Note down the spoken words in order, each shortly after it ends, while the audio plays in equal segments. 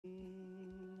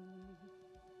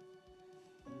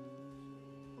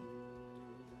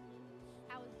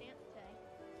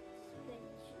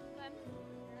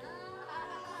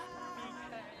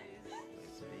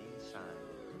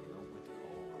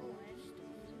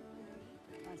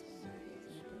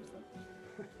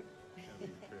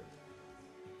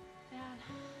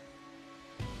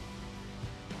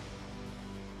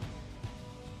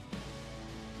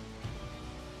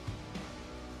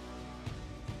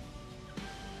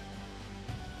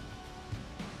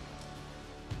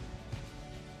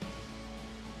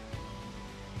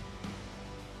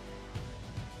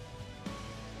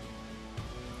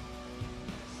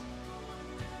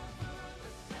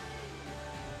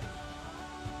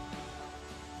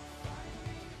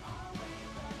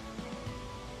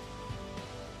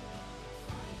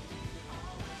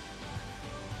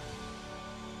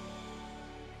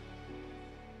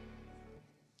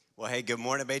Well, hey, good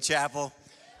morning, Bay Chapel.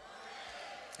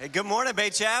 Hey, good morning,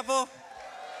 Bay Chapel.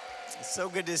 It's so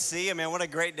good to see you, man. What a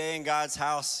great day in God's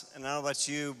house. And I don't know about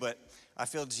you, but I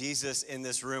feel Jesus in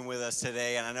this room with us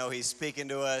today. And I know he's speaking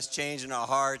to us, changing our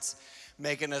hearts,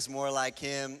 making us more like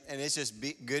him. And it's just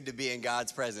good to be in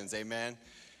God's presence. Amen.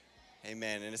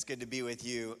 Amen. And it's good to be with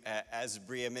you. As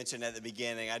Bria mentioned at the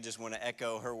beginning, I just want to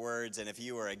echo her words. And if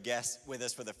you are a guest with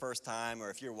us for the first time, or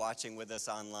if you're watching with us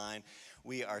online,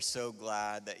 we are so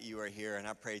glad that you are here. And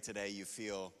I pray today you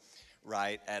feel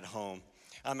right at home.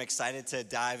 I'm excited to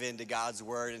dive into God's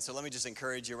word. And so let me just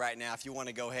encourage you right now, if you want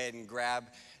to go ahead and grab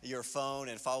your phone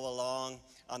and follow along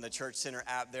on the Church Center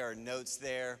app, there are notes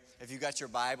there. If you've got your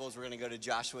Bibles, we're going to go to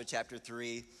Joshua chapter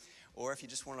 3. Or if you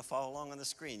just want to follow along on the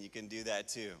screen, you can do that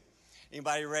too.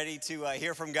 Anybody ready to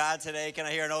hear from God today? Can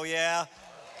I hear an oh yeah?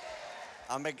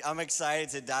 I'm excited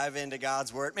to dive into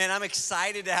God's word. Man, I'm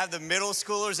excited to have the middle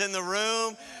schoolers in the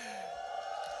room.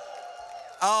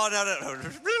 Oh,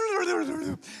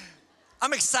 no.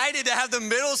 I'm excited to have the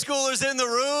middle schoolers in the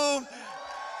room.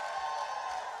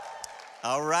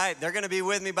 All right, they're going to be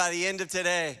with me by the end of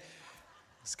today.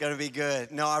 It's going to be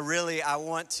good. No, I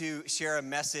want to share a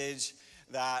message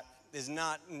that is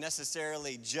not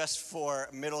necessarily just for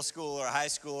middle school or high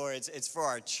school, or it's for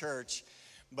our church.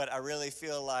 But I really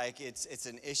feel like it's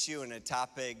an issue and a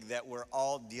topic that we're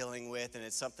all dealing with, and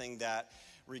it's something that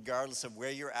regardless of where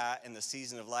you're at in the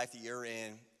season of life that you're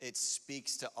in, it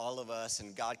speaks to all of us,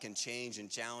 and God can change and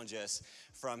challenge us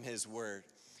from his word.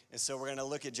 And so we're going to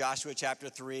look at Joshua chapter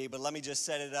 3, but let me just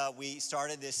set it up. We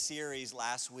started this series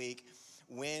last week,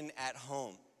 Win at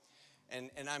Home.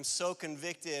 And I'm so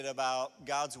convicted about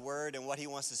God's word and what he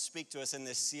wants to speak to us in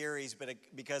this series, but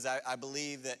because I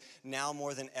believe that now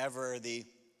more than ever, the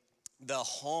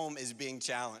home is being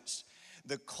challenged.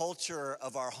 The culture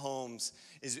of our homes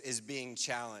is being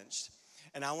challenged.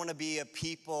 And I want to be a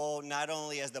people, not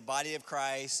only as the body of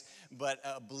Christ, but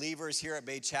believers here at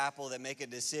Bay Chapel that make a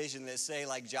decision that say,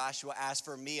 like Joshua, as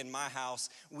for me and my house,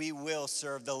 we will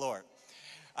serve the Lord.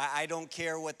 I don't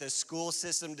care what the school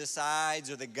system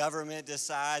decides or the government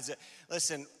decides.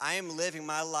 Listen, I am living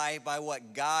my life by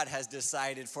what God has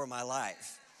decided for my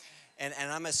life. And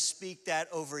I'm going to speak that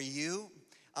over you.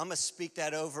 I'm going to speak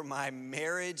that over my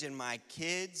marriage and my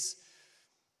kids.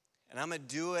 And I'm going to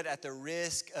do it at the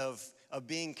risk of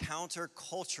being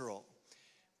countercultural,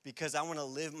 because I want to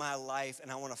live my life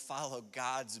and I want to follow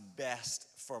God's best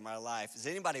for my life. Is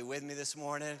anybody with me this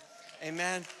morning?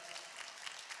 Amen.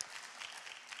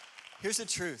 Here's the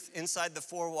truth. Inside the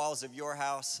four walls of your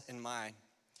house and mine,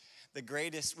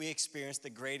 we experience the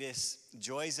greatest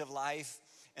joys of life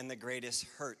and the greatest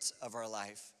hurts of our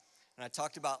life. And I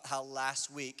talked about how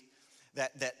last week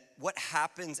that what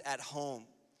happens at home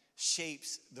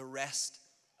shapes the rest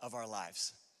of our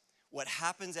lives. What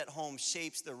happens at home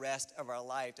shapes the rest of our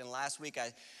life. And last week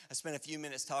I spent a few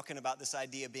minutes talking about this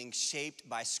idea of being shaped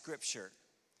by Scripture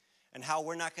and how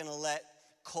we're not going to let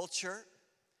culture,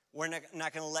 we're not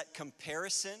going to let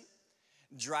comparison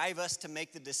drive us to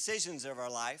make the decisions of our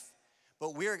life,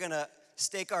 but we're going to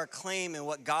stake our claim in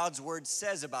what God's word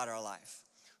says about our life,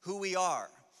 who we are,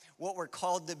 what we're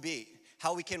called to be,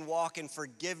 how we can walk in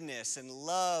forgiveness and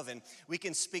love, and we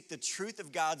can speak the truth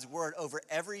of God's word over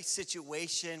every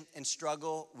situation and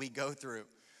struggle we go through.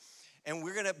 And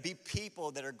we're going to be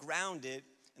people that are grounded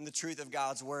in the truth of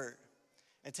God's word.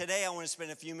 And today I want to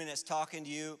spend a few minutes talking to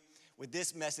you with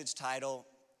this message title,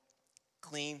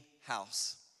 Clean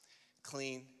House.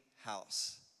 Clean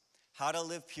house. How to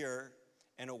live pure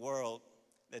in a world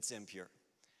that's impure.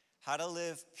 How to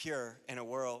live pure in a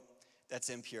world that's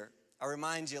impure. I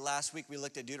remind you, last week we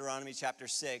looked at Deuteronomy chapter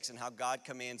 6 and how God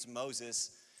commands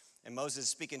Moses, and Moses is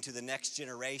speaking to the next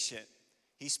generation.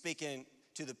 He's speaking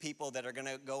to the people that are going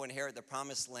to go inherit the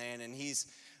promised land, and he's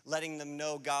letting them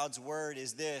know God's word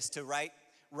is this, to write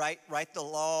the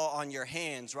law on your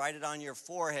hands, write it on your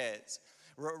foreheads.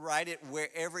 Write it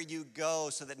wherever you go,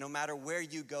 so that no matter where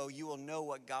you go, you will know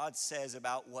what God says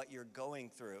about what you're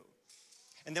going through.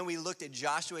 And then we looked at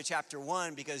Joshua chapter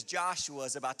 1, because Joshua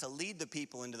is about to lead the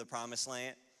people into the promised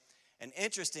land. And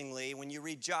interestingly, when you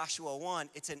read Joshua 1,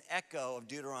 it's an echo of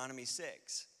Deuteronomy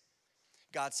 6.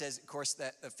 God says, of course,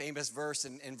 that the famous verse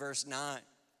in verse 9,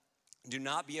 do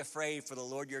not be afraid, for the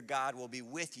Lord your God will be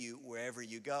with you wherever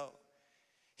you go.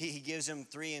 He gives him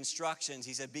 3 instructions.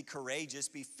 He said, be courageous,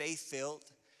 be faith-filled.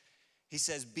 He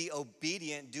says, be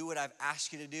obedient, do what I've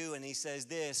asked you to do. And he says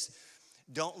this,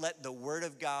 don't let the word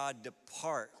of God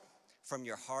depart from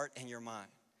your heart and your mind.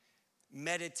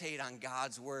 Meditate on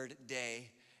God's word day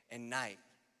and night.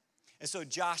 And so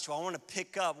Joshua, I want to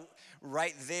pick up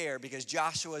right there because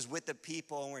Joshua is with the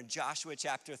people, and we're in Joshua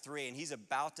chapter 3, and he's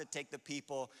about to take the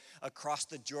people across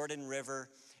the Jordan River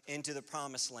into the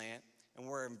promised land. And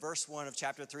we're in verse 1 of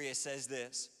chapter 3. It says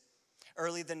this: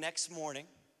 early the next morning,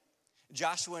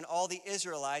 Joshua and all the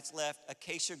Israelites left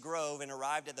Acacia Grove and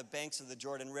arrived at the banks of the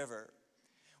Jordan River,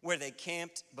 where they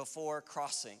camped before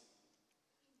crossing.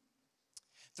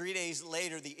 3 days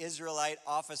later, the Israelite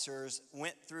officers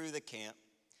went through the camp,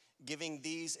 giving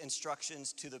these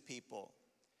instructions to the people.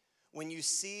 When you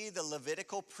see the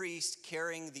Levitical priest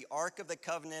carrying the Ark of the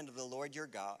Covenant of the Lord your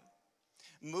God,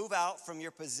 move out from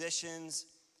your positions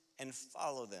and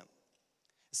follow them.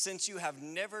 Since you have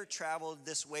never traveled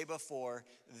this way before,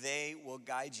 they will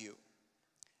guide you.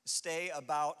 Stay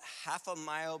about half a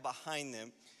mile behind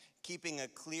them, keeping a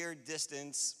clear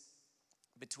distance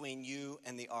between you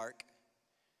and the ark.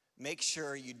 Make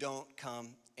sure you don't come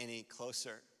any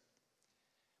closer.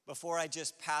 Before I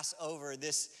just pass over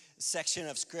this section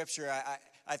of scripture,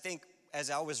 I think as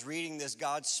I was reading this,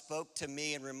 God spoke to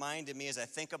me and reminded me as I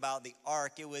think about the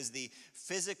ark, it was the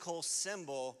physical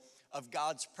symbol of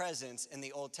God's presence in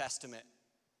the Old Testament.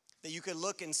 That you could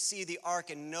look and see the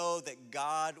ark and know that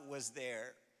God was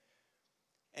there.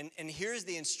 And here's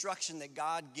the instruction that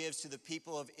God gives to the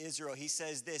people of Israel. He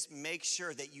says this: make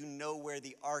sure that you know where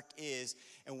the ark is,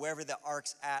 and wherever the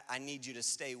ark's at, I need you to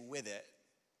stay with it.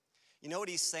 You know what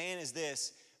he's saying is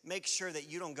this: make sure that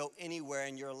you don't go anywhere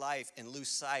in your life and lose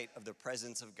sight of the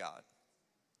presence of God.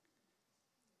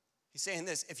 He's saying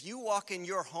this: if you walk in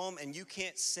your home and you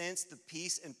can't sense the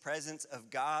peace and presence of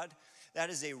God, that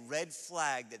is a red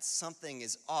flag that something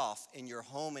is off in your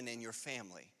home and in your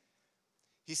family.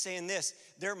 He's saying this: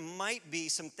 there might be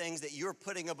some things that you're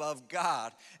putting above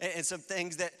God, and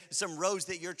some roads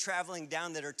that you're traveling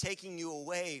down that are taking you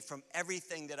away from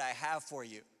everything that I have for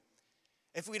you.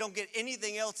 If we don't get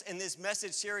anything else in this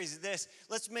message series,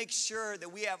 let's make sure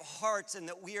that we have hearts and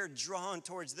that we are drawn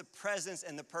towards the presence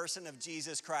and the person of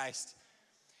Jesus Christ.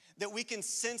 That we can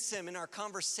sense him in our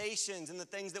conversations and the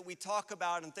things that we talk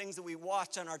about and things that we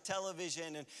watch on our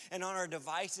television and on our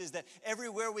devices. That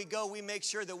everywhere we go, we make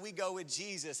sure that we go with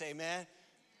Jesus, amen?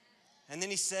 And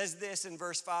then he says this in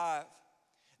verse 5.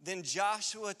 Then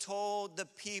Joshua told the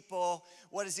people,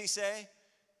 what does he say?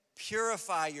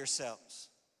 Purify yourselves.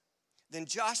 Then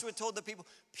Joshua told the people,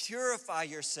 purify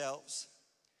yourselves,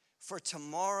 for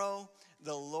tomorrow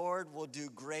the Lord will do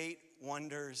great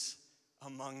wonders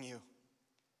among you.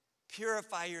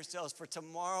 Purify yourselves, for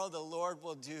tomorrow the Lord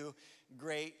will do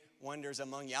great wonders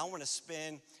among you. I want to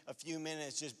spend a few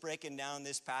minutes just breaking down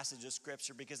this passage of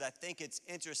scripture because I think it's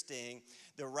interesting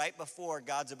that right before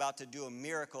God's about to do a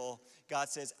miracle, God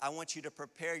says, I want you to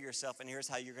prepare yourself, and here's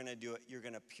how you're going to do it. You're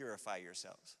going to purify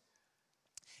yourselves.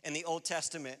 In the Old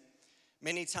Testament,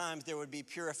 many times there would be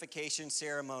purification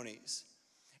ceremonies,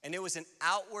 and it was an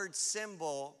outward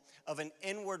symbol of an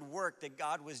inward work that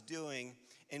God was doing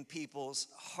in people's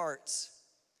hearts.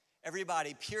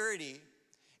 Everybody, purity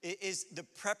is the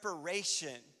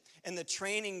preparation and the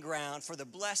training ground for the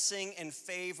blessing and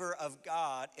favor of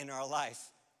God in our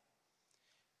life.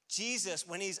 Jesus,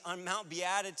 when he's on Mount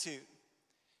Beatitude,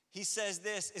 he says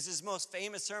this is his most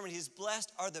famous sermon. He's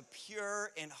blessed are the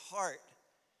pure in heart,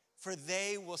 for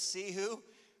they will see who?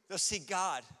 They'll see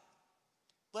God.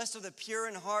 Blessed are the pure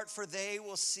in heart, for they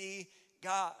will see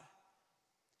God.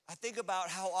 I think about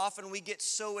how often we get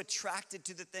so attracted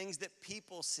to the things that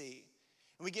people see.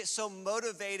 And we get so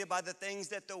motivated by the things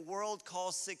that the world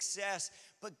calls success.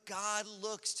 But God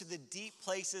looks to the deep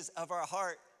places of our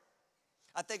heart.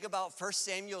 I think about 1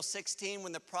 Samuel 16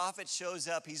 when the prophet shows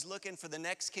up. He's looking for the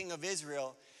next king of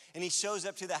Israel. And he shows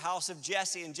up to the house of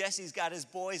Jesse. And Jesse's got his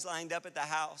boys lined up at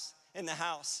in the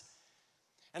house.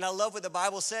 And I love what the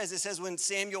Bible says. It says when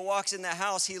Samuel walks in the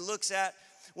house, he looks at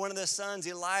one of the sons,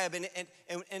 Eliab,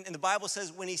 and the Bible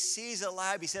says when he sees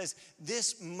Eliab, he says,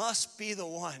 this must be the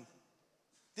one.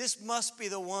 This must be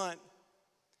the one.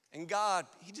 And God,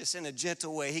 he just in a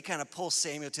gentle way, he kind of pulls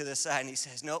Samuel to the side and he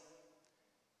says, nope.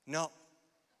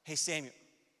 Hey, Samuel,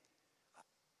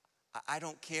 I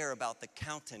don't care about the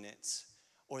countenance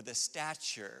or the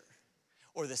stature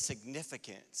or the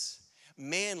significance.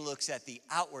 Man looks at the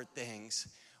outward things,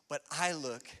 but I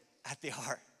look at the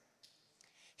heart.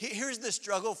 Here's the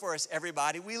struggle for us,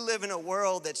 everybody. We live in a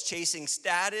world that's chasing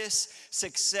status,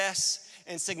 success,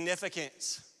 and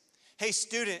significance. Hey,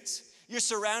 students, you're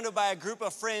surrounded by a group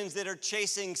of friends that are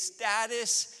chasing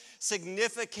status,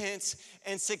 significance,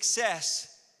 and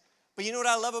success. But you know what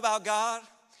I love about God?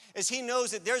 Is he knows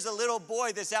that there's a little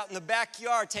boy that's out in the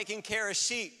backyard taking care of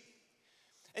sheep.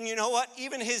 And you know what?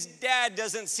 Even his dad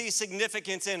doesn't see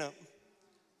significance in him.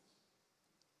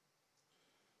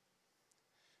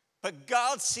 But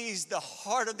God sees the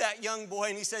heart of that young boy,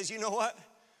 and he says, you know what?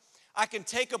 I can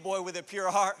take a boy with a pure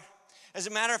heart. As a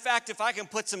matter of fact, if I can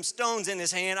put some stones in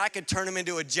his hand, I could turn him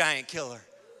into a giant killer.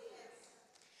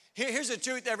 Here's the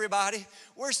truth, everybody.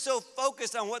 We're so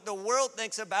focused on what the world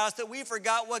thinks about us that we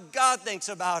forgot what God thinks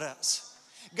about us.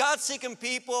 God's seeking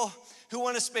people who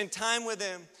want to spend time with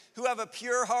him, who have a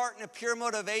pure heart and a pure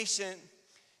motivation.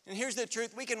 And here's the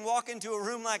truth. We can walk into a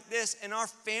room like this and our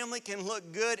family can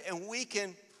look good, and we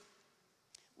can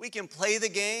play the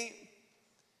game.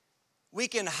 We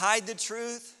can hide the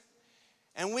truth.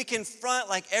 And we can front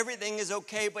like everything is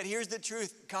okay. But here's the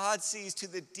truth. God sees to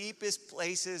the deepest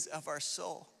places of our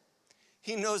soul.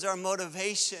 He knows our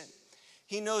motivation.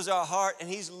 He knows our heart. And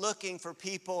he's looking for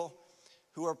people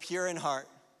who are pure in heart.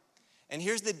 And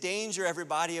here's the danger,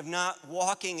 everybody, of not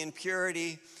walking in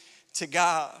purity to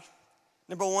God.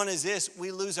 Number one is this: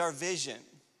 we lose our vision.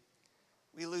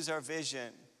 We lose our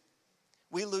vision.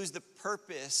 We lose the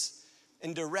purpose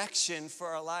and direction for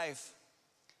our life.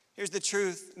 Here's the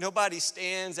truth. Nobody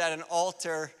stands at an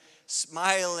altar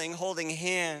smiling, holding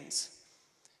hands,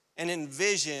 and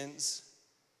envisions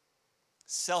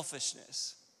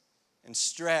selfishness and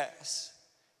stress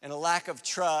and a lack of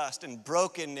trust and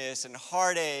brokenness and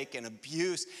heartache and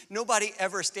abuse. Nobody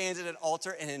ever stands at an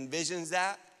altar and envisions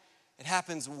that. It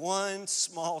happens one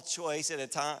small choice at a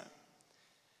time.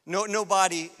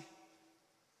 Nobody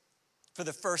for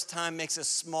the first time makes a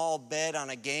small bet on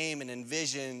a game and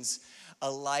envisions a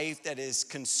life that is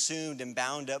consumed and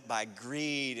bound up by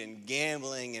greed and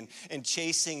gambling and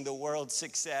chasing the world's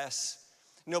success.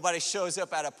 Nobody shows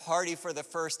up at a party for the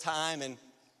first time and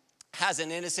has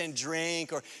an innocent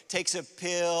drink or takes a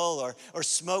pill or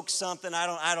smokes something.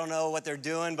 I don't know what they're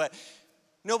doing, but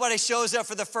nobody shows up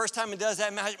for the first time and does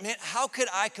that. Man, how could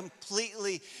I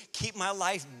completely keep my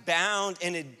life bound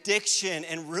in addiction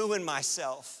and ruin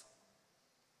myself?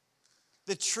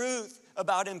 The truth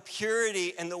about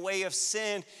impurity and the way of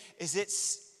sin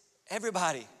is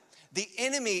everybody. The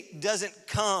enemy doesn't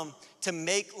come to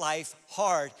make life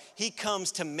hard. He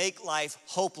comes to make life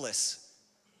hopeless.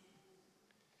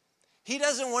 He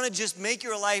doesn't want to just make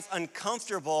your life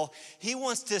uncomfortable. He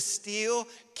wants to steal,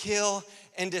 kill,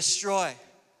 and destroy.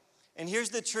 And here's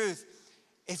the truth.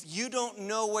 If you don't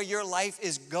know where your life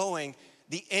is going,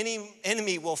 the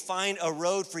enemy will find a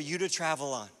road for you to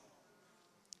travel on.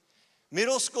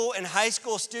 Middle school and high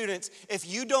school students, if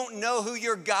you don't know who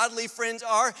your godly friends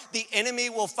are, the enemy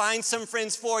will find some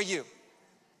friends for you.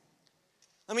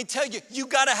 Let me tell you, you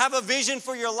got to have a vision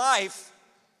for your life.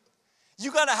 You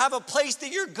got to have a place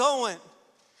that you're going,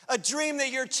 a dream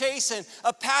that you're chasing,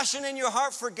 a passion in your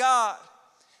heart for God.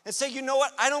 And say, you know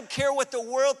what? I don't care what the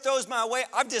world throws my way.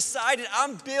 I've decided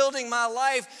I'm building my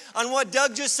life on what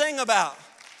Doug just sang about.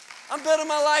 I'm building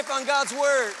my life on God's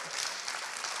word.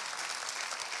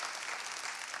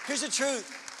 Here's the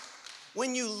truth.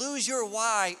 When you lose your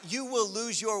why, you will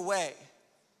lose your way.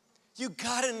 You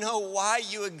got to know why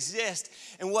you exist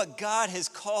and what God has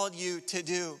called you to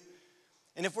do.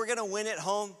 And if we're going to win at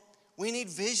home, we need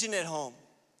vision at home.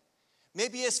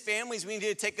 Maybe as families, we need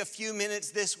to take a few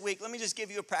minutes this week. Let me just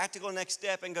give you a practical next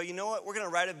step and go, you know what? We're going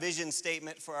to write a vision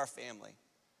statement for our family.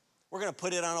 We're going to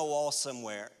put it on a wall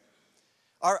somewhere.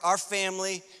 Our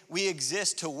family, we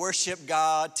exist to worship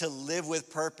God, to live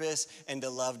with purpose, and to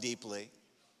love deeply.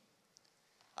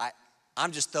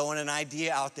 I'm just throwing an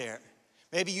idea out there.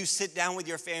 Maybe you sit down with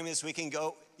your family this week and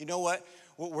go, you know what?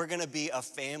 We're going to be a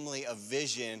family of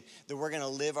vision, that we're going to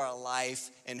live our life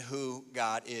in who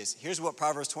God is. Here's what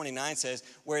Proverbs 29 says: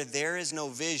 where there is no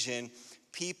vision,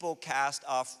 people cast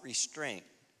off restraint.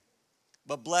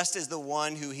 But blessed is the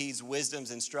one who heeds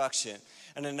wisdom's instruction.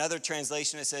 And another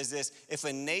translation, it says this: if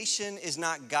a nation is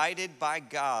not guided by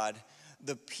God,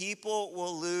 the people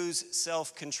will lose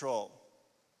self-control.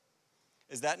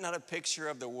 Is that not a picture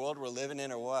of the world we're living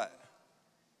in, or what?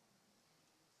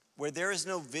 Where there is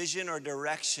no vision or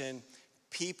direction,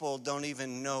 people don't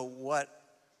even know what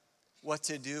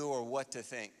to do or what to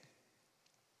think.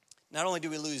 Not only do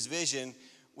we lose vision,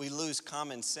 we lose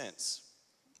common sense.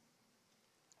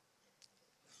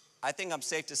 I think I'm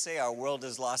safe to say our world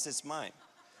has lost its mind.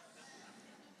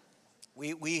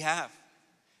 We have.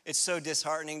 It's so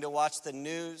disheartening to watch the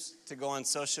news, to go on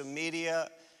social media.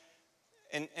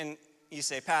 And you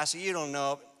say, Pastor, you don't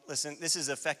know. Listen, this has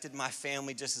affected my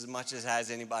family just as much as it has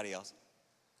anybody else.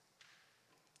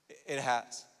 It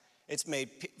has. It's made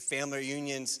family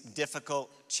reunions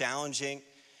difficult, challenging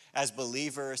as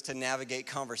believers to navigate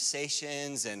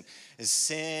conversations and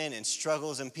sin and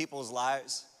struggles in people's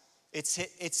lives.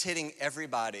 It's hitting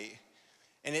everybody.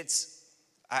 And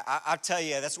I'll tell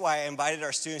you, that's why I invited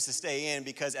our students to stay in,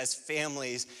 because as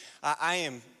families,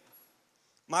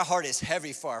 my heart is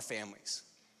heavy for our families.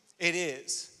 It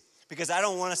is. Because I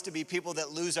don't want us to be people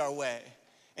that lose our way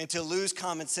and to lose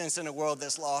common sense in a world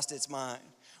that's lost its mind.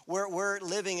 We're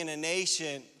living in a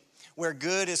nation where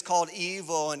good is called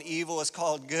evil and evil is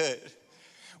called good.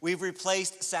 We've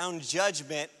replaced sound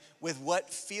judgment with what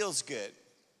feels good.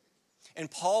 And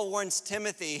Paul warns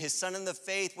Timothy, his son in the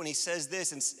faith, when he says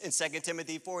this in 2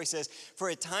 Timothy 4, he says, "For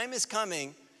a time is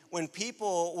coming when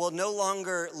people will no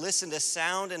longer listen to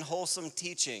sound and wholesome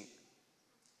teaching.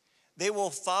 They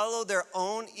will follow their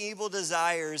own evil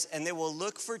desires, and they will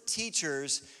look for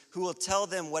teachers who will tell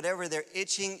them whatever their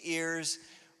itching ears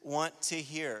want to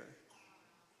hear."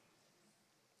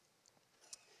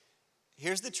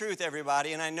 Here's the truth,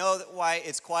 everybody, and I know why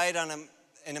it's quiet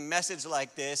in a message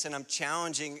like this, and I'm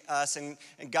challenging us, and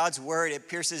God's word, it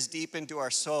pierces deep into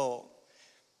our soul.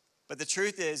 But the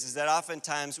truth is that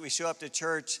oftentimes we show up to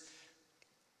church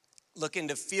looking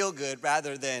to feel good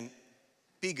rather than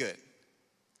be good.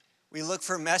 We look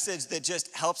for a message that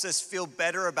just helps us feel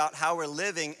better about how we're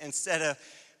living instead of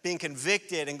being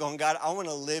convicted and going, God, I want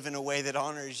to live in a way that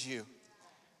honors you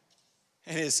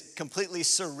and is completely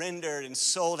surrendered and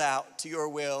sold out to your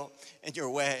will and your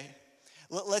way.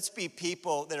 Let's be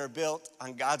people that are built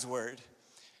on God's word.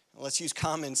 Let's use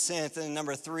common sense. And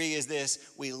number 3 is this: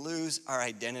 we lose our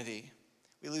identity.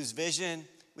 We lose vision,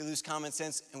 we lose common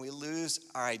sense, and we lose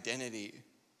our identity.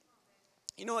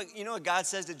 You know what God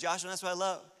says to Joshua? And that's what I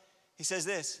love. He says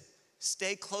this: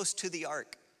 stay close to the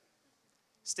ark.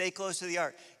 Stay close to the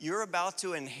ark. You're about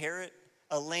to inherit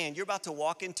a land. You're about to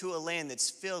walk into a land that's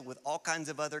filled with all kinds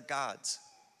of other gods.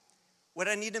 What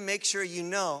I need to make sure you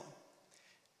know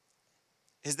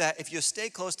is that if you stay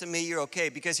close to me, you're okay.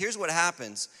 Because here's what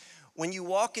happens. When you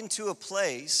walk into a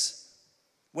place,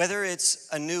 whether it's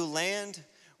a new land,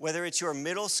 whether it's your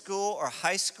middle school or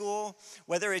high school,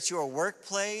 whether it's your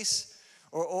workplace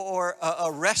or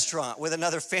a restaurant with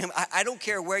another family, I don't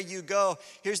care where you go.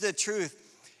 Here's the truth.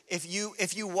 If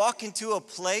you walk into a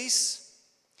place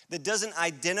that doesn't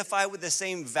identify with the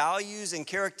same values and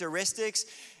characteristics,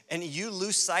 and you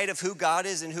lose sight of who God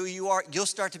is and who you are, you'll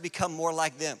start to become more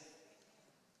like them.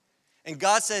 And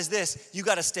God says this: you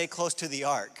got to stay close to the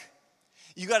ark.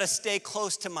 You got to stay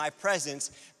close to my presence,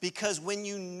 because when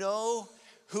you know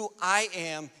who I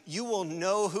am, you will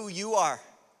know who you are.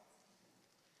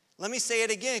 Let me say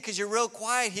it again, because you're real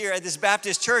quiet here at this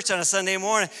Baptist church on a Sunday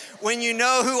morning. When you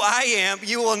know who I am,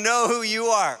 you will know who you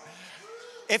are.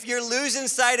 If you're losing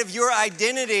sight of your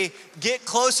identity, get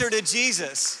closer to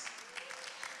Jesus.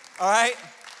 All right?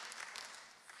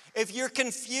 If you're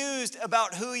confused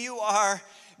about who you are,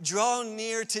 draw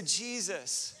near to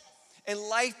Jesus, and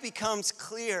life becomes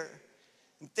clear,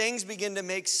 and things begin to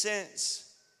make sense.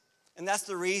 And that's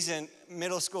the reason,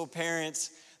 middle school parents,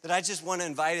 that I just want to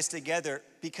invite us together,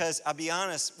 because I'll be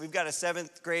honest, we've got a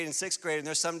 7th grade and 6th grade, and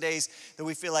there's some days that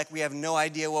we feel like we have no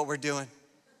idea what we're doing.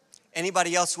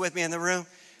 Anybody else with me in the room?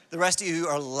 The rest of you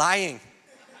are lying.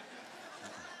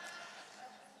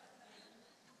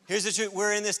 Here's the truth,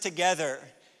 we're in this together.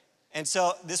 And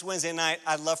so this Wednesday night,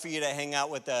 I'd love for you to hang out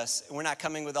with us. We're not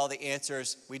coming with all the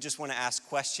answers. We just want to ask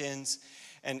questions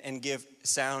and give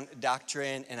sound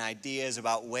doctrine and ideas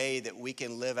about way that we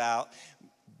can live out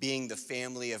being the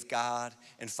family of God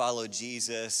and follow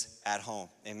Jesus at home.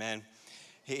 Amen.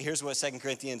 Here's what 2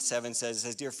 Corinthians 7 says. It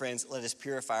says, "Dear friends, let us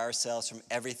purify ourselves from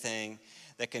everything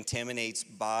that contaminates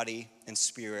body and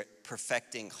spirit,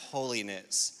 perfecting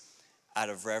holiness out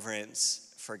of reverence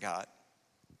for God."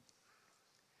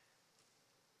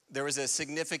 There was a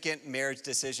significant marriage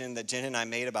decision that Jen and I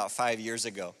made about 5 years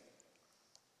ago.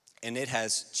 And it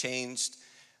has changed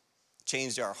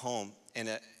our home in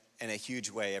a huge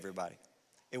way, everybody.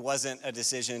 It wasn't a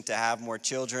decision to have more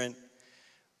children,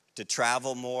 to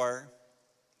travel more,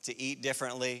 to eat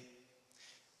differently.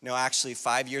 No, actually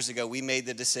 5 years ago, we made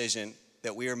the decision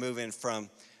that we were moving from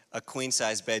a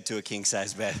queen-size bed to a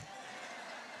king-size bed.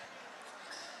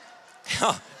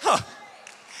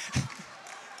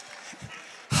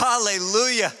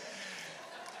 Hallelujah.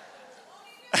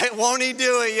 Won't he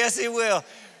do it? Yes, he will.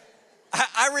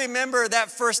 I remember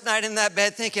that first night in that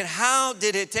bed thinking, how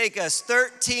did it take us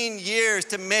 13 years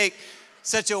to make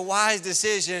such a wise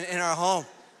decision in our home?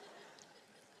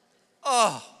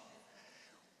 Oh,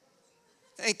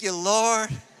 thank you, Lord.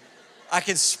 I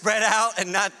can spread out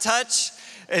and not touch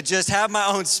and just have my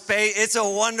own space. It's a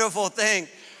wonderful thing.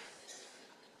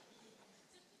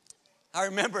 I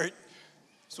remember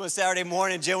so one Saturday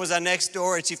morning, Jen was on next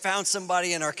door, and she found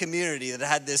somebody in our community that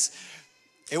had this.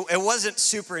 It wasn't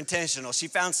super intentional. She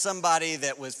found somebody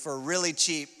that was for really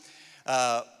cheap,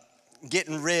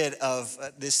 getting rid of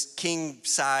this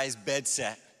king-size bed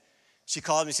set. She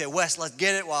called me and said, "Wes, let's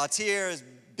get it while it's here. It's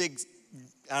big,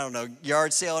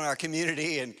 yard sale in our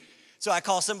community. And so I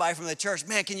call somebody from the church,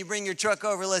 man, can you bring your truck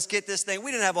over? Let's get this thing.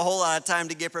 We didn't have a whole lot of time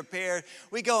to get prepared.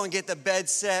 We go and get the bed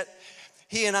set.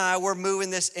 He and I, we're moving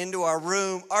this into our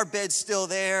room. Our bed's still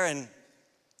there. And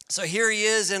so here he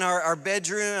is in our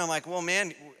bedroom. I'm like, well,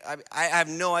 man, I have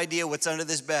no idea what's under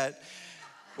this bed.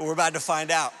 But we're about to find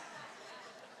out.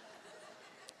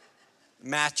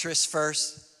 Mattress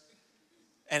first.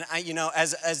 And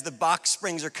as the box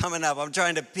springs are coming up, I'm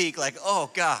trying to peek like, oh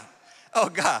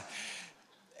God.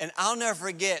 And I'll never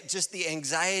forget just the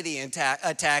anxiety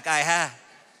attack I had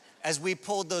as we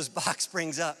pulled those box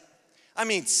springs up. I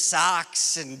mean,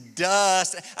 socks and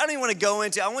dust. I don't even want to go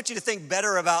into, I want you to think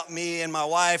better about me and my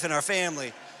wife and our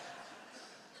family.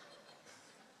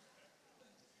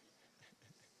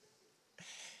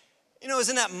 It was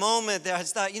in that moment that I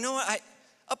just thought,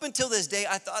 up until this day,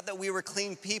 I thought that we were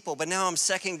clean people, but now I'm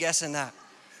second guessing that.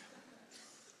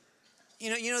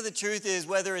 The truth is,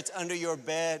 whether it's under your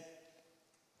bed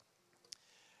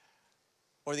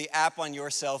or the app on your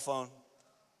cell phone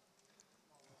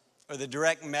or the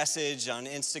direct message on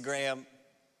Instagram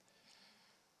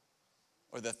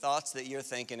or the thoughts that you're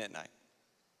thinking at night,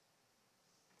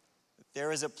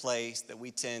 there is a place that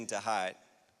we tend to hide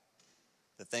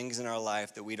the things in our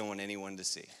life that we don't want anyone to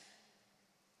see.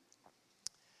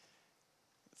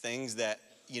 Things that,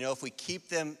 if we keep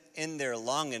them in there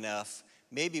long enough,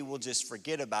 maybe we'll just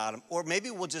forget about them. Or maybe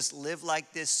we'll just live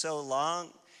like this so long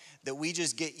that we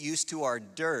just get used to our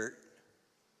dirt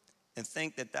and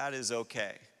think that that is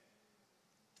okay.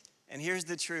 And here's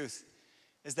the truth,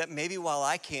 is that maybe while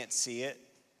I can't see it,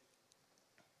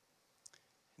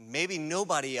 maybe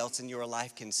nobody else in your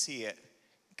life can see it,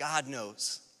 God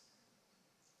knows.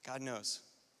 God knows.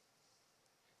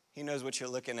 He knows what you're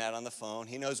looking at on the phone.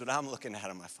 He knows what I'm looking at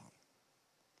on my phone.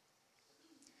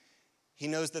 He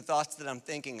knows the thoughts that I'm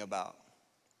thinking about.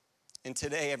 And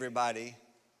today, everybody,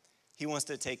 he wants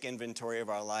to take inventory of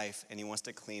our life, and he wants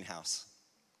to clean house.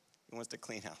 He wants to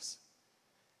clean house.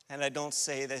 And I don't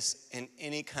say this in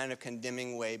any kind of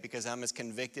condemning way, because I'm as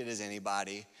convicted as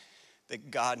anybody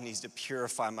that God needs to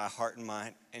purify my heart and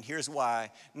mind. And here's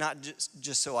why. Not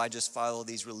just so I just follow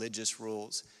these religious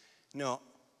rules. No,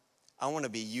 I want to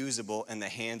be usable in the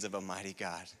hands of a mighty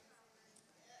God.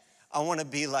 I want to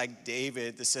be like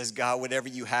David that says, God, whatever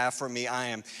you have for me,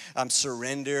 I'm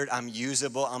surrendered, I'm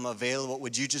usable, I'm available.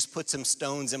 Would you just put some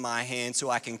stones in my hand so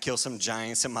I can kill some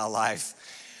giants in my life?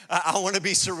 I want to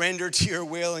be surrendered to your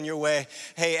will and your way.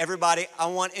 Hey, everybody, I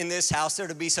want in this house there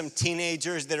to be some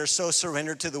teenagers that are so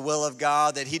surrendered to the will of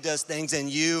God that he does things in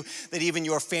you that even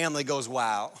your family goes,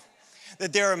 wow.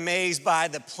 That they're amazed by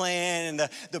the plan and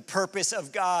the purpose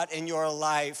of God in your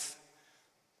life.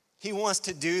 He wants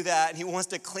to do that, and he wants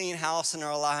to clean house in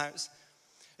our lives.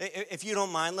 If you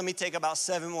don't mind, let me take about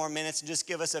 7 more minutes and just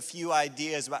give us a few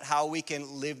ideas about how we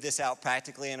can live this out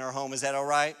practically in our home. Is that all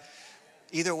right?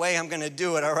 Either way, I'm going to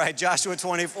do it, all right? Joshua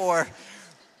 24.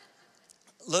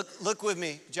 Look with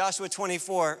me. Joshua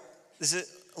 24. This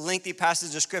is a lengthy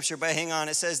passage of scripture, but hang on.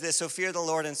 It says this, so fear the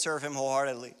Lord and serve him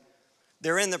wholeheartedly.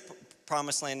 They're in the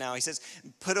promised land now. He says,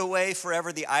 put away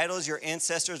forever the idols your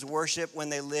ancestors worshiped when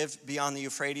they lived beyond the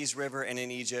Euphrates River and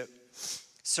in Egypt.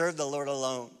 Serve the Lord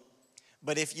alone.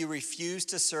 But if you refuse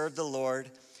to serve the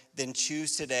Lord, then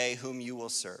choose today whom you will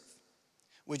serve.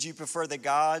 Would you prefer the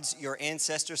gods your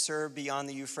ancestors served beyond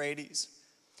the Euphrates?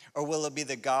 Or will it be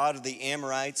the God of the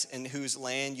Amorites in whose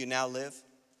land you now live?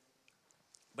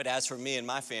 But as for me and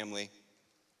my family,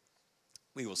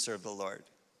 we will serve the Lord.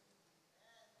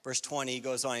 Verse 20, he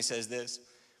goes on, he says this,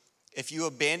 if you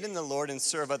abandon the Lord and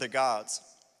serve other gods,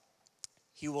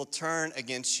 he will turn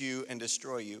against you and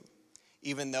destroy you,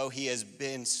 even though he has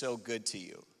been so good to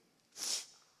you.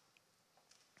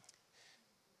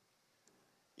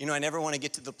 I never want to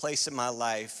get to the place in my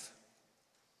life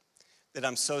that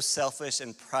I'm so selfish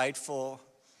and prideful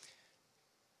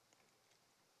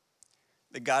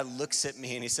that God looks at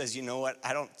me and he says, you know what?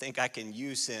 I don't think I can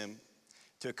use him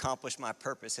to accomplish my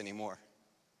purpose anymore.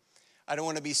 I don't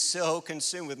want to be so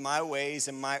consumed with my ways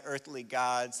and my earthly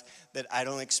gods that I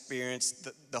don't experience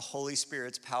the Holy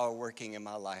Spirit's power working in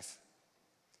my life.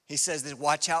 He says that,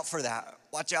 watch out for that.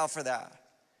 Watch out for that.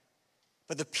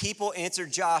 But the people answered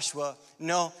Joshua,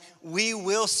 no, we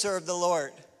will serve the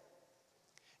Lord.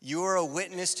 You are a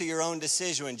witness to your own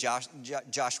decision,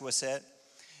 Joshua said.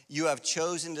 You have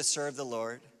chosen to serve the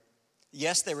Lord.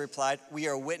 Yes, they replied, we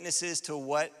are witnesses to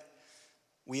what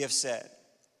we have said.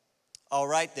 All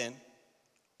right then.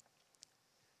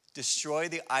 Destroy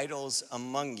the idols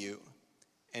among you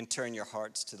and turn your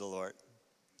hearts to the Lord.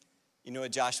 You know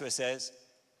what Joshua says?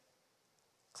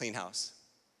 Clean house.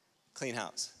 Clean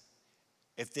house.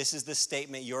 if this is the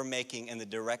statement you're making and the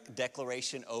direct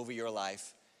declaration over your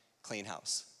life, clean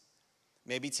house.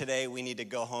 Maybe today we need to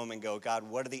go home and go, God,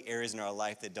 what are the areas in our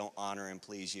life that don't honor and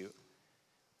please you?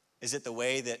 Is it the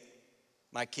way that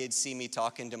my kids see me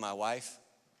talking to my wife?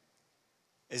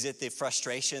 Is it the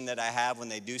frustration that I have when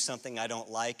they do something I don't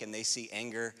like and they see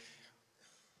anger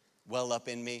well up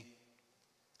in me?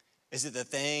 Is it the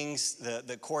things,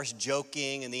 the coarse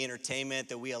joking and the entertainment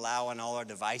that we allow on all our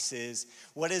devices?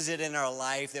 What is it in our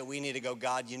life that we need to go,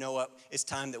 God, you know what? It's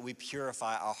time that we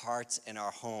purify our hearts and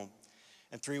our home.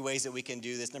 And 3 ways that we can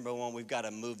do this. Number 1, we've got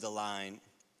to move the line.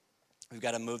 We've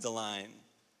got to move the line.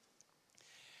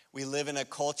 We live in a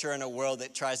culture and a world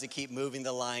that tries to keep moving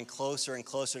the line closer and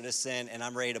closer to sin, and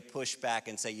I'm ready to push back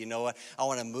and say, you know what? I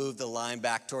want to move the line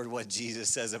back toward what Jesus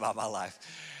says about my life.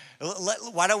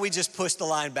 Why don't we just push the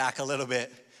line back a little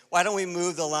bit? Why don't we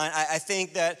move the line? I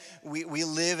think that we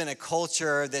live in a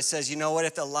culture that says, you know what,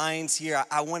 if the line's here,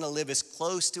 I want to live as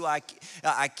close to I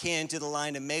can to the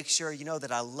line to make sure, you know,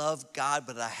 that I love God,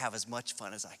 but I have as much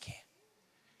fun as I can.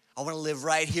 I want to live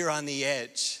right here on the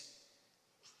edge.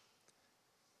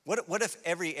 What if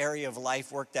every area of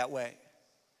life worked that way?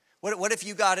 What if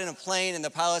you got in a plane and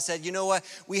the pilot said, you know what,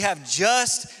 we have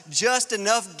just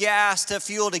enough gas to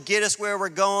fuel to get us where we're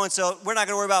going, so we're not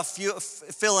going to worry about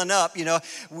filling up, you know.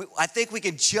 I think we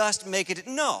could just make it.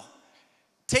 No.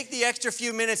 Take the extra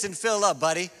few minutes and fill up,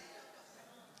 buddy.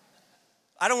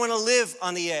 I don't want to live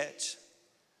on the edge.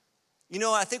 You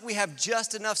know, I think we have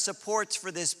just enough supports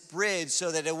for this bridge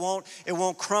so that it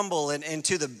won't crumble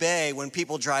into the bay when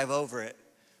people drive over it.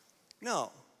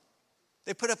 No.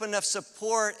 They put up enough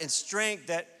support and strength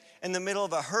that in the middle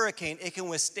of a hurricane, it can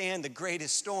withstand the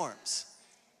greatest storms.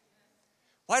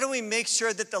 Why don't we make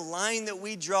sure that the line that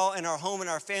we draw in our home and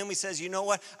our family says, you know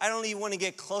what, I don't even want to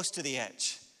get close to the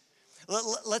edge.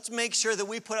 Let's make sure that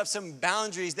we put up some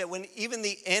boundaries that when even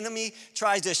the enemy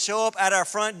tries to show up at our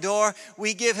front door,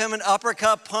 we give him an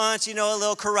uppercut punch, you know, a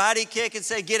little karate kick and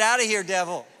say, get out of here,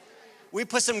 devil. We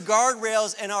put some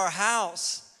guardrails in our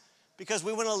house. Because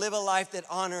we want to live a life that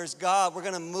honors God. We're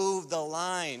going to move the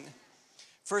line.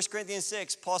 1 Corinthians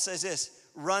 6, Paul says this,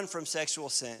 run from sexual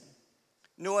sin.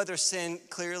 No other sin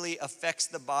clearly affects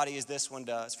the body as this one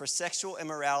does. For sexual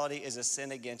immorality is a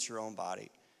sin against your own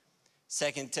body.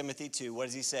 2 Timothy 2, what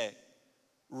does he say?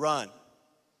 Run.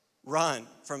 Run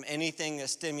from anything that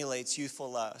stimulates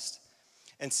youthful lust.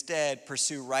 Instead,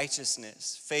 pursue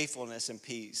righteousness, faithfulness, and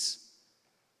peace.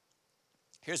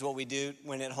 Here's what we do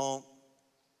when at home.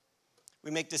 We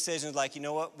make decisions like, you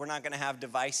know what, we're not going to have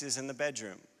devices in the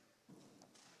bedroom.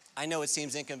 I know it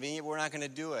seems inconvenient, but we're not going to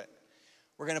do it.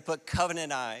 We're going to put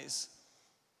covenant eyes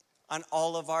on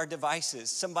all of our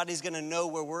devices. Somebody's going to know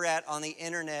where we're at on the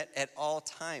internet at all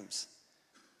times.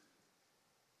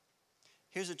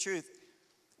 Here's the truth.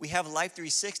 We have Life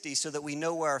 360 so that we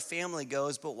know where our family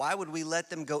goes, but why would we let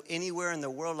them go anywhere in the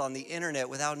world on the internet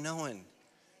without knowing?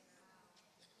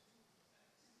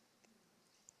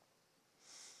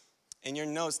 In your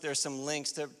notes, there's some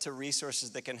links to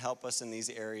resources that can help us in these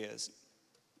areas.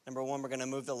 Number 1, we're going to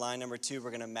move the line. Number 2,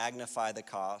 we're going to magnify the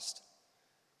cost.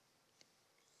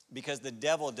 Because the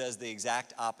devil does the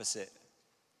exact opposite.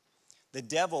 The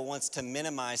devil wants to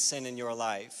minimize sin in your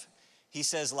life. He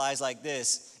says lies like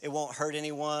this, it won't hurt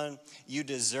anyone, you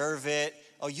deserve it,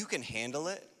 oh, you can handle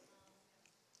it.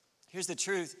 Here's the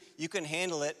truth, you can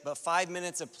handle it, but 5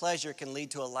 minutes of pleasure can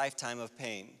lead to a lifetime of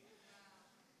pain.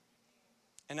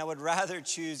 And I would rather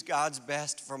choose God's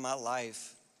best for my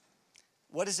life.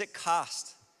 What does it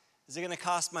cost? Is it going to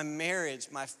cost my marriage,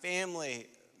 my family,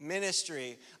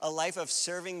 ministry, a life of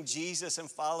serving Jesus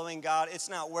and following God? It's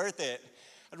not worth it.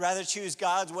 I'd rather choose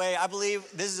God's way. I believe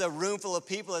this is a room full of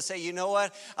people that say, you know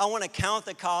what? I want to count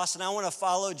the cost and I want to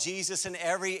follow Jesus in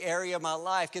every area of my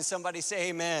life. Can somebody say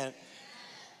amen?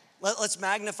 Let's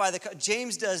magnify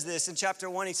James does this in chapter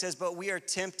 1. He says, but we are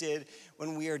tempted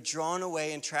when we are drawn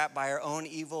away and trapped by our own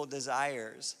evil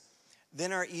desires.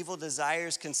 Then our evil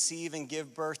desires conceive and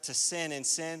give birth to sin. And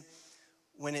sin,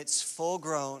 when it's full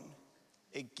grown,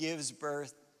 it gives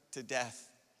birth to death.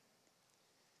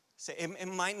 So it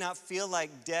might not feel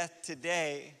like death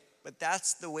today, but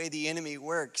that's the way the enemy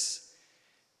works.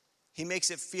 He makes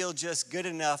it feel just good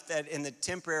enough that in the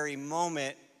temporary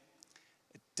moment,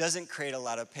 doesn't create a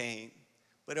lot of pain,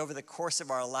 but over the course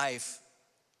of our life,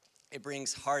 it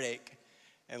brings heartache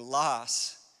and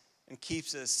loss and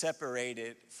keeps us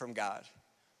separated from God.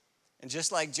 And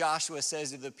just like Joshua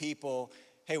says to the people,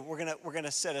 hey, we're gonna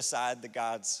set aside the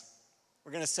gods.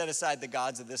 We're gonna set aside the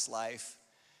gods of this life,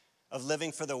 of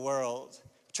living for the world,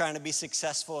 trying to be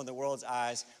successful in the world's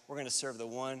eyes. We're gonna serve the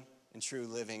one and true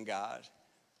living God.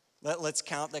 Let's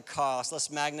count the cost.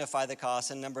 Let's magnify the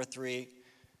cost. And number 3,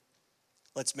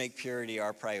 let's make purity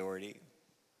our priority.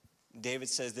 David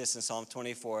says this in Psalm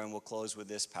 24, and we'll close with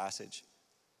this passage.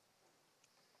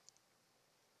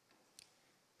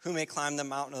 Who may climb the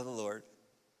mountain of the Lord?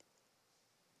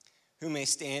 Who may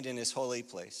stand in his holy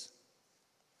place?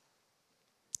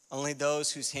 Only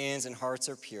those whose hands and hearts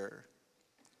are pure,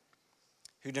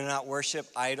 who do not worship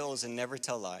idols and never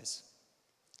tell lies.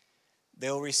 They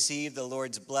will receive the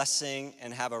Lord's blessing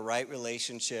and have a right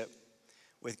relationship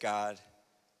with God,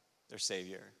 their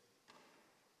Savior.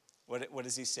 What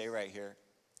does he say right here?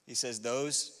 He says,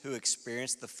 those who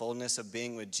experience the fullness of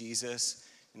being with Jesus,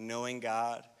 knowing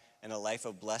God, and a life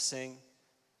of blessing,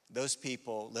 those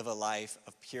people live a life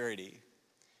of purity,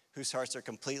 whose hearts are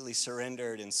completely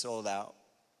surrendered and sold out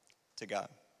to God.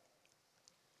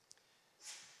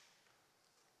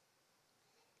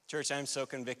 Church, I'm so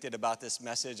convicted about this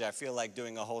message. I feel like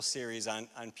doing a whole series on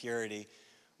purity.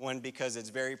 One, because it's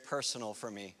very personal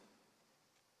for me.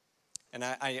 And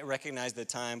I recognize the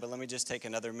time, but let me just take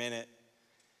another minute.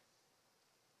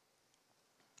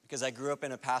 Because I grew up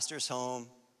in a pastor's home.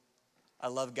 I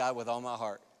love God with all my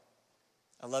heart.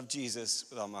 I love Jesus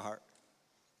with all my heart.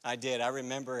 I did. I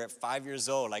remember at 5 years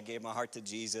old, I gave my heart to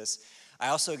Jesus. I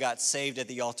also got saved at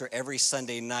the altar every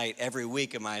Sunday night, every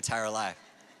week of my entire life.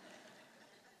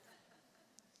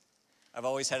 I've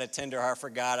always had a tender heart for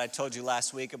God. I told you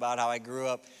last week about how I grew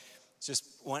up just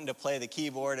wanting to play the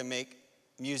keyboard and make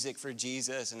music for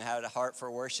Jesus and had a heart for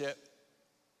worship.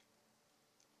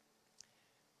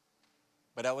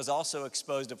 But I was also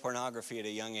exposed to pornography at a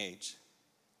young age.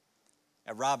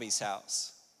 At Robbie's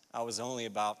house, I was only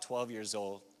about 12 years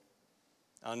old.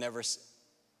 I'll never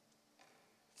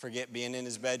forget being in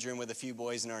his bedroom with a few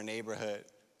boys in our neighborhood.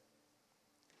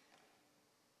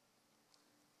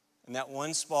 And that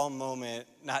one small moment,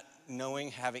 not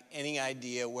knowing, having any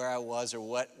idea where I was or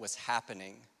what was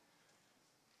happening,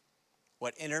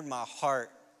 what entered my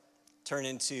heart turned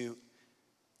into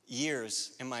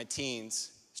years in my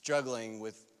teens struggling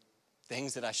with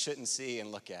things that I shouldn't see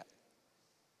and look at.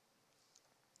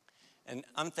 And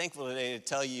I'm thankful today to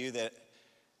tell you that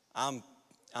I'm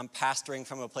pastoring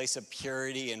from a place of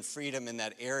purity and freedom in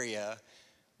that area,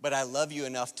 but I love you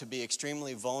enough to be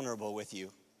extremely vulnerable with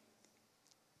you.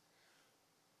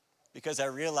 Because I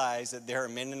realize that there are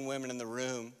men and women in the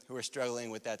room who are struggling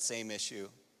with that same issue.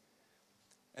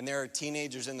 And there are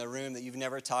teenagers in the room that you've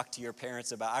never talked to your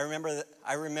parents about.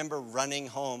 I remember running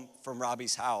home from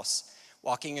Robbie's house,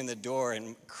 walking in the door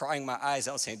and crying my eyes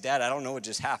out saying, Dad, I don't know what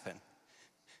just happened,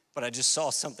 but I just saw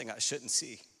something I shouldn't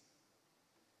see.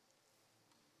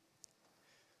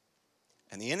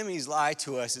 And the enemy's lie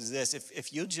to us is this: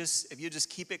 if you just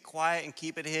keep it quiet and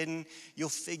keep it hidden, you'll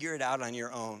figure it out on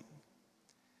your own.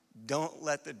 Don't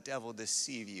let the devil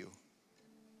deceive you.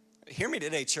 Hear me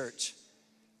today, church.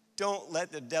 Don't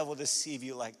let the devil deceive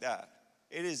you like that.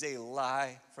 It is a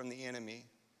lie from the enemy.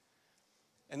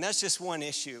 And that's just one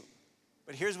issue.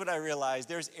 But here's what I realized.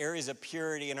 There's areas of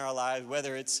purity in our lives,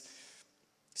 whether it's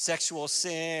sexual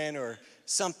sin or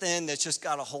something that's just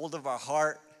got a hold of our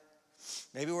heart.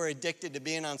 Maybe we're addicted to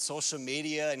being on social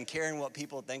media and caring what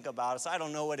people think about us. I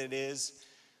don't know what it is.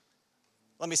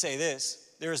 Let me say this.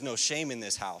 There is no shame in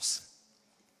this house.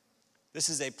 This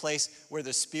is a place where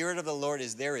the Spirit of the Lord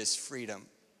is there is freedom.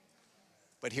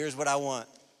 But here's what I want.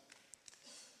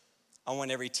 I want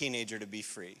every teenager to be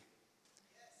free.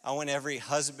 I want every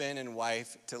husband and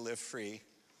wife to live free.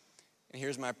 And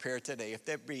here's my prayer today. If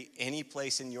there be any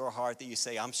place in your heart that you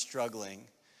say, I'm struggling,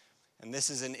 and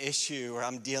this is an issue, or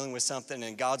I'm dealing with something,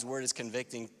 and God's word is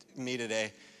convicting me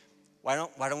today, why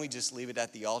don't we just leave it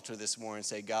at the altar this morning and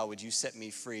say, God, would you set me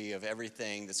free of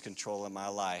everything that's controlling my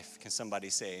life? Can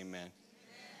somebody say amen?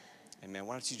 Amen. Amen.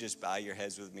 Why don't you just bow your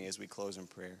heads with me as we close in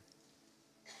prayer?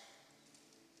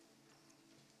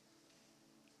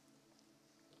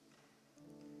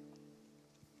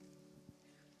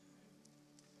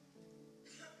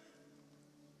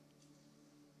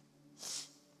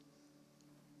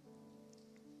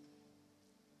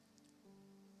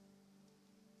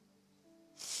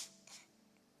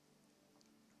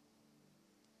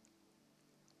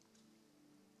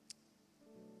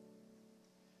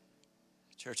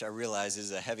 Church, I realize this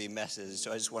is a heavy message,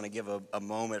 so I just want to give a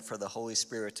moment for the Holy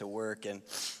Spirit to work, and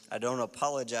I don't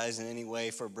apologize in any way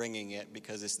for bringing it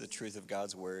because it's the truth of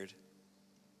God's word.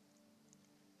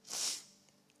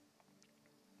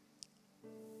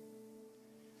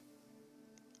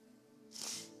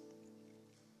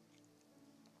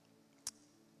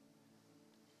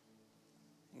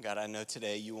 God, I know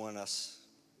today you want us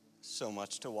so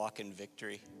much to walk in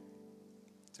victory,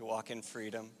 to walk in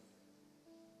freedom.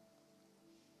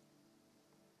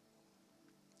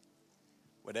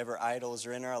 whatever idols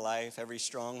are in our life, every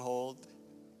stronghold.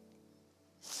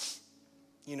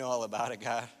 You know all about it,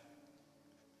 God.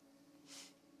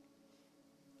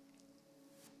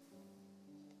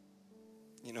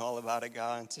 You know all about it,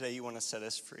 God, and today you want to set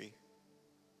us free.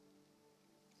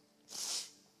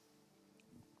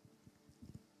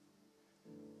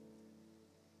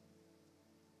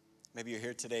 Maybe you're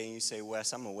here today and you say,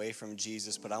 Wes, I'm away from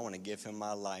Jesus, but I want to give him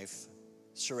my life.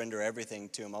 Surrender everything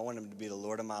to him. I want him to be the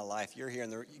Lord of my life. You're here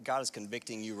and God is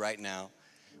convicting you right now.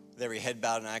 With every head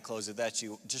bowed and eye closed, if that's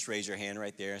you, just raise your hand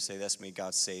right there and say, that's me.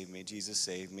 God save me. Jesus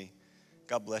save me.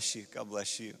 God bless you. God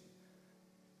bless you.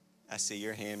 I see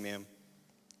your hand, ma'am.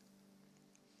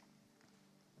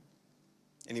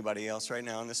 Anybody else right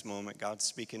now in this moment? God's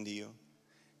speaking to you.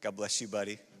 God bless you,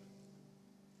 buddy.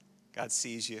 God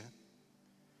sees you.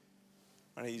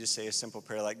 Why don't you just say a simple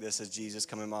prayer like this as Jesus,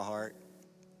 come in my heart.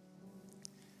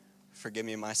 Forgive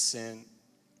me my sin.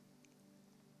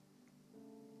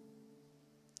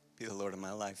 Be the Lord of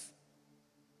my life.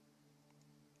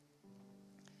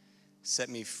 Set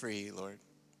me free, Lord,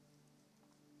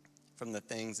 from the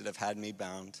things that have had me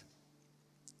bound.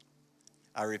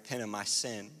 I repent of my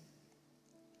sin.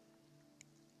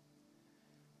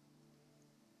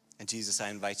 And Jesus, I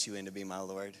invite you in to be my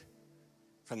Lord.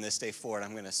 From this day forward,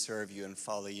 I'm going to serve you and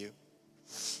follow you.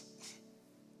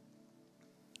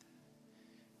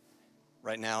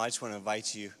 Right now, I just want to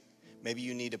invite you. Maybe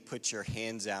you need to put your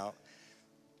hands out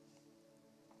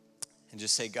and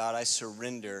just say, God, I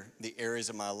surrender the areas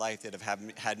of my life that have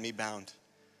had me bound.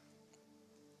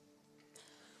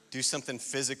 Do something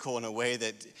physical in a way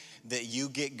that you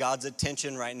get God's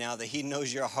attention right now, that he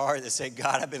knows your heart, that say,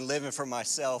 God, I've been living for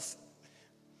myself.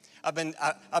 I've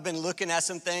been looking at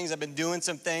some things. I've been doing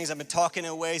some things. I've been talking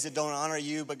in ways that don't honor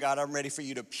you, but God, I'm ready for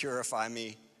you to purify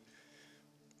me.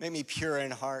 Make me pure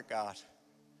in heart, God.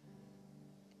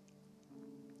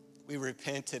 We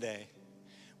repent today.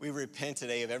 We repent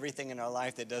today of everything in our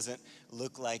life that doesn't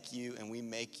look like you, and we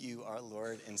make you our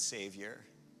Lord and Savior.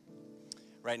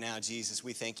 Right now, Jesus,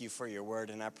 we thank you for your word,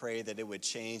 and I pray that it would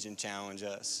change and challenge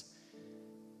us.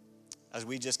 As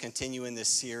we just continue in this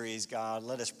series, God,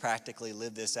 let us practically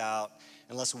live this out,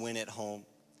 and let's win it home.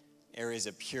 Areas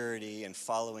of purity and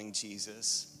following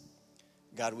Jesus.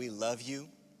 God, we love you.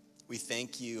 We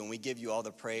thank you, and we give you all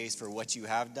the praise for what you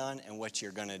have done and what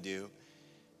you're going to do.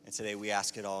 And today we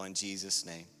ask it all in Jesus'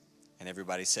 name. And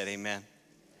everybody said amen.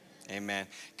 Amen.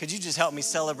 Could you just help me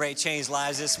celebrate Change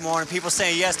Lives this morning? People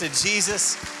saying yes to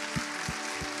Jesus.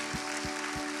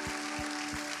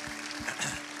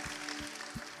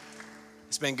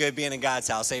 It's been good being in God's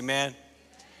house. Amen.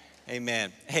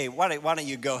 Amen. Hey, why don't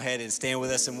you go ahead and stand with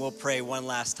us, and we'll pray one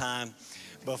last time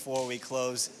before we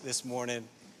close this morning.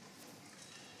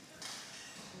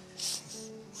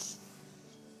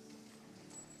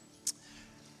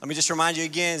 Let me just remind you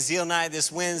again, Zeal Night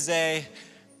this Wednesday,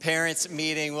 parents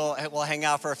meeting. We'll hang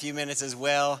out for a few minutes as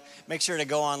well. Make sure to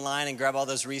go online and grab all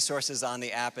those resources on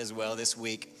the app as well this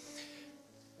week.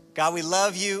 God, we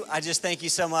love you. I just thank you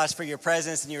so much for your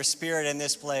presence and your spirit in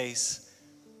this place.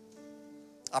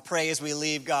 I pray as we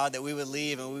leave, God, that we would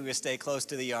leave and we would stay close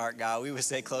to the ark, God. We would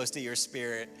stay close to your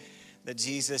spirit, that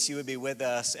Jesus, you would be with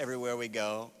us everywhere we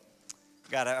go.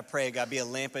 God, I pray, God, be a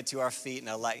lamp unto our feet and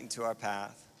a light unto our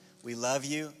path. We love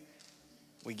you.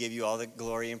 We give you all the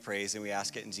glory and praise, and we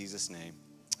ask it in Jesus' name.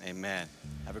 Amen.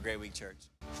 Have a great week, church.